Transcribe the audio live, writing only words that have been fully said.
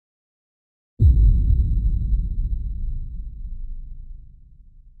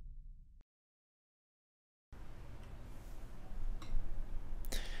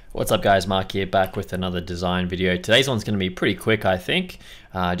What's up guys, Mark here, back with another design video. Today's one's going to be pretty quick, I think.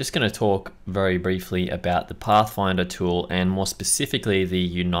 Just going to talk very briefly about the Pathfinder tool and more specifically the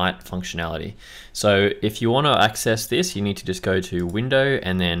Unite functionality. So if you want to access this, you need to just go to Window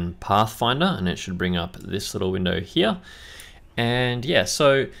and then Pathfinder, and it should bring up this little window here. And yeah,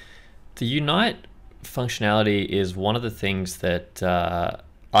 so the Unite functionality is one of the things that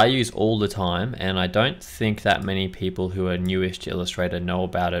I use all the time, and I don't think that many people who are newish to Illustrator know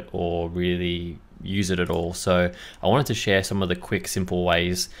about it or really use it at all. So I wanted to share some of the quick, simple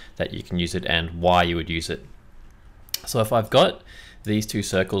ways that you can use it and why you would use it. So if I've got these two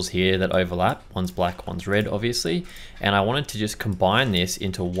circles here that overlap, one's black, one's red, obviously, and I wanted to just combine this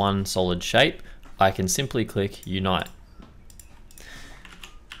into one solid shape, I can simply click Unite.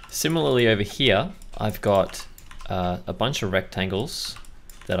 Similarly over here, I've got a bunch of rectangles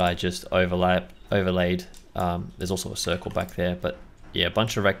that I just overlaid. There's also a circle back there, but yeah, a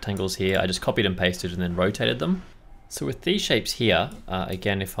bunch of rectangles here. I just copied and pasted and then rotated them. So with these shapes here,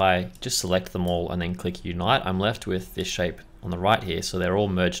 again, if I just select them all and then click Unite, I'm left with this shape on the right here, so they're all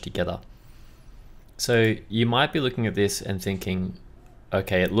merged together. So you might be looking at this and thinking,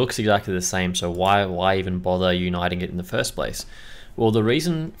 okay, it looks exactly the same, so why even bother uniting it in the first place? Well, the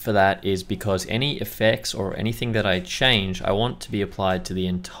reason for that is because any effects or anything that I change, I want to be applied to the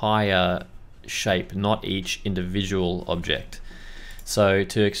entire shape, not each individual object. So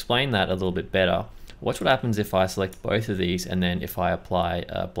to explain that a little bit better, watch what happens if I select both of these and then if I apply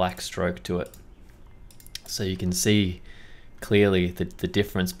a black stroke to it. So you can see clearly the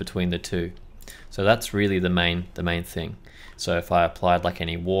difference between the two. So that's really the main thing. So if I applied like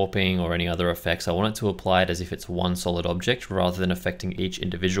any warping or any other effects, I want it to apply it as if it's one solid object rather than affecting each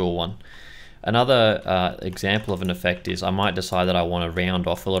individual one. Another example of an effect is I might decide that I want to round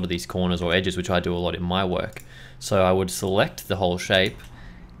off a lot of these corners or edges, which I do a lot in my work. So I would select the whole shape,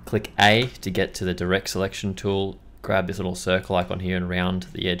 click A to get to the direct selection tool, grab this little circle icon here and round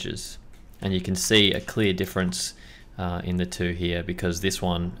the edges. And you can see a clear difference in the two here, because this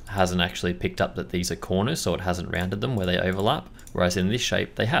one hasn't actually picked up that these are corners, so it hasn't rounded them where they overlap, whereas in this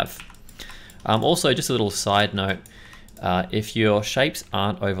shape they have. Also, just a little side note, if your shapes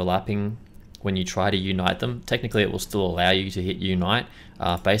aren't overlapping when you try to unite them, technically it will still allow you to hit Unite.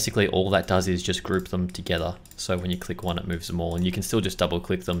 Basically all that does is just group them together, so when you click one it moves them all, and you can still just double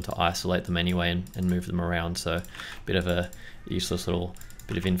click them to isolate them anyway and move them around. So a bit of a useless little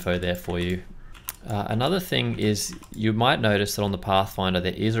bit of info there for you. Another thing is you might notice that on the Pathfinder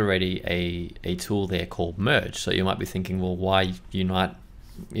there is already a tool there called Merge. So you might be thinking, well, why Unite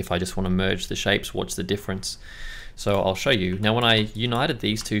if I just want to merge the shapes? What's the difference? So I'll show you. Now when I united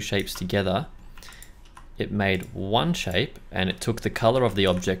these two shapes together, it made one shape, and it took the color of the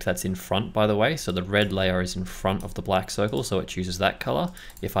object that's in front, by the way. So the red layer is in front of the black circle, so it chooses that color.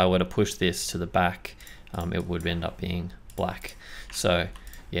 If I were to push this to the back, it would end up being black. So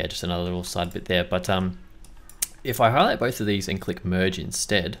yeah, just another little side bit there. But if I highlight both of these and click Merge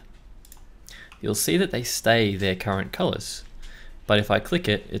instead, you'll see that they stay their current colors. But if I click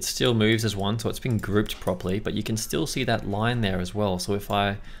it, it still moves as one, so it's been grouped properly, but you can still see that line there as well. So if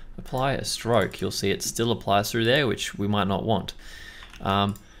I apply a stroke, you'll see it still applies through there, which we might not want.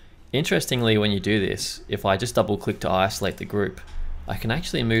 Interestingly, when you do this, if I just double click to isolate the group, I can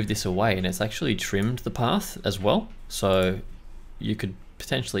actually move this away, and it's actually trimmed the path as well. So you could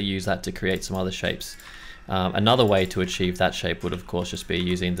potentially use that to create some other shapes. Another way to achieve that shape would of course just be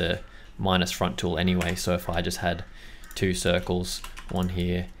using the minus front tool anyway. So if I just had two circles, one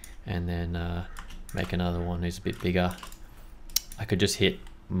here and then make another one who's a bit bigger, I could just hit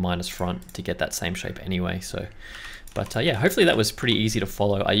minus front to get that same shape anyway. So but yeah, hopefully that was pretty easy to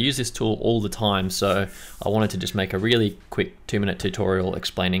follow. I use this tool all the time, so I wanted to just make a really quick 2-minute tutorial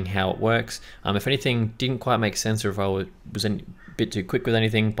explaining how it works. If anything didn't quite make sense, or if I was a bit too quick with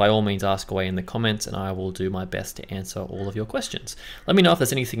anything, by all means ask away in the comments and I will do my best to answer all of your questions. Let me know if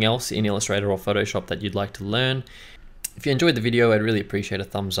there's anything else in Illustrator or Photoshop that you'd like to learn. If you enjoyed the video, I'd really appreciate a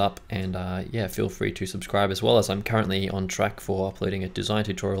thumbs up, and yeah, feel free to subscribe as well, as I'm currently on track for uploading a design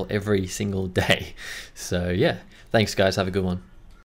tutorial every single day. So yeah, thanks guys, have a good one.